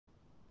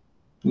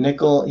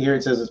Nickel, here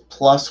it says it's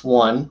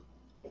 +1.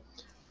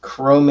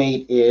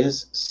 Chromate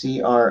is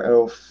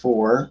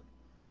CrO4.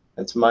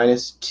 That's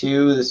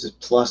 -2. This is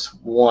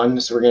 +1.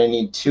 So we're going to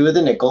need 2 of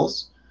the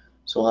nickels.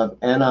 So we'll have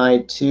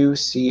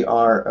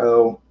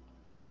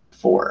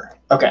Ni2CrO4.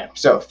 Okay,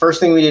 so first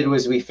thing we did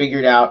was we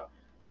figured out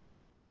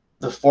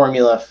the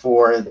formula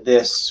for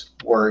this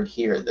word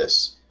here,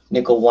 this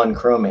nickel 1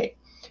 chromate.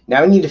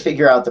 Now we need to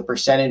figure out the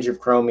percentage of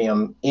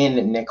chromium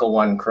in nickel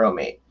 1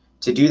 chromate.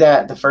 To do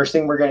that, the first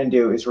thing we're going to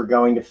do is we're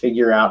going to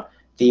figure out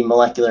the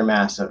molecular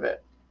mass of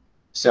it.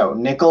 So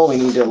nickel, we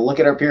need to look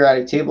at our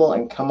periodic table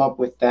and come up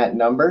with that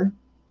number.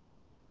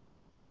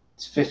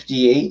 It's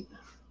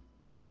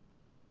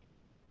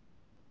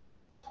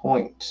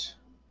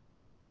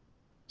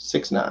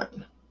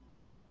 58.69.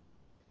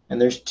 And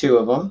there's 2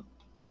 of them.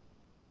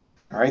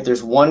 All right,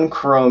 there's 1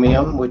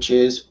 chromium, which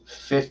is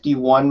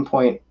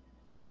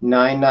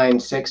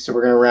 51.996. So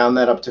we're going to round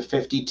that up to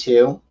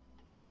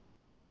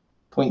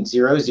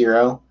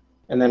 52.00.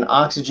 And then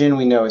oxygen,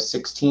 we know, is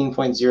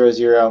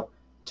 16.00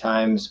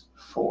 times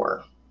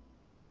 4.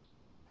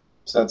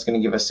 So that's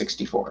going to give us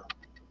 64.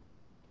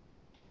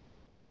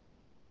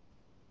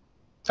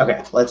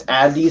 Okay, let's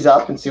add these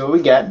up and see what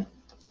we get.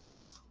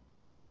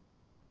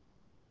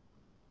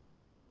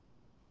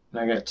 And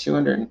I got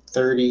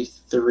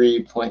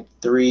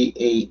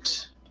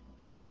 233.38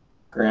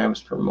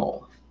 grams per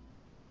mole.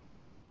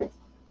 All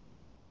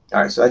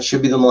right, so that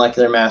should be the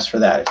molecular mass for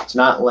that. If it's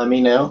not, let me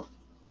know.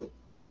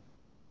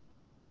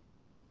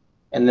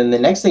 And then the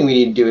next thing we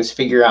need to do is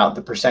figure out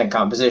the percent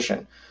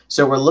composition.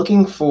 So we're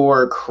looking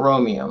for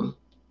chromium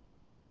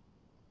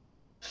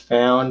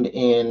found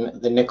in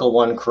the nickel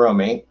 1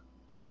 chromate.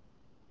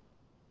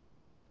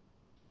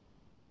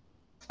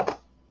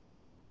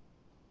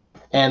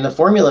 And the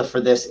formula for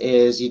this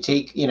is you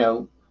take,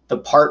 the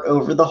part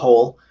over the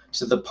whole.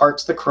 So the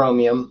part's the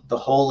chromium, the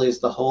whole is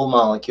the whole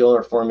molecule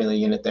or formula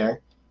unit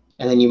there.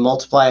 And then you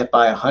multiply it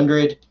by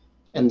 100,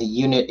 and the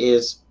unit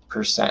is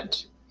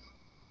percent.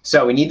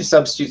 So we need to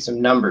substitute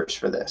some numbers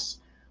for this.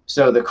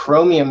 So the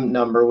chromium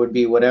number would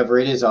be whatever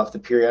it is off the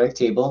periodic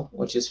table,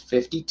 which is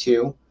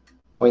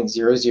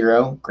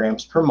 52.00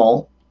 grams per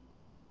mole.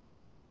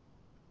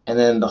 And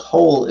then the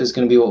whole is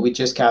going to be what we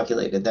just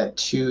calculated, that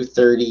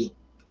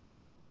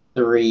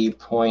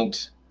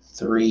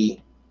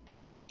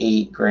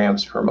 233.38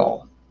 grams per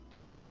mole.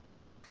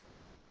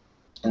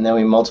 And then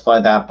we multiply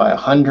that by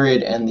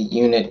 100, and the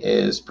unit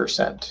is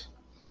percent.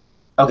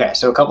 Okay,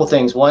 so a couple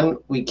things. One,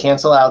 we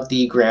cancel out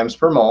the grams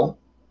per mole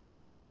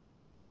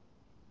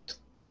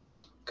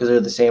because they're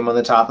the same on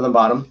the top and the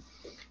bottom.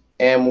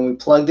 And when we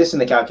plug this in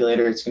the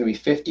calculator, it's going to be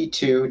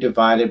 52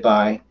 divided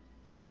by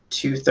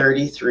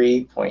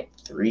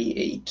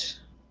 233.38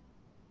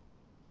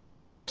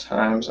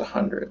 times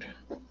 100.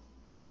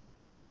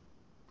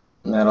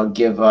 And that'll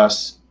give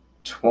us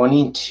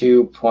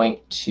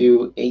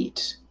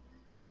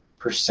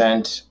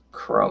 22.28%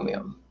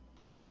 chromium.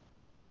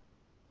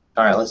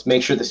 All right, let's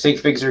make sure the sig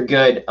figs are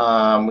good.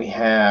 We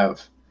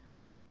have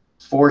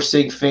 4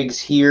 sig figs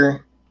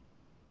here,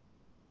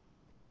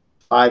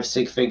 5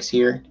 sig figs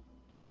here.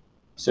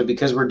 So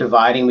because we're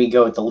dividing, we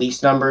go with the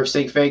least number of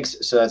sig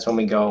figs. So that's when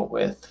we go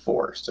with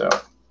 4. So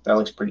that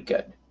looks pretty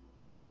good.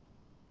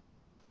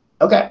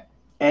 Okay,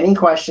 any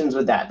questions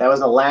with that? That was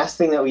the last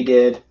thing that we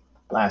did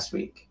last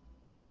week.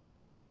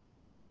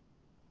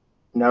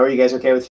 Now, are you guys okay with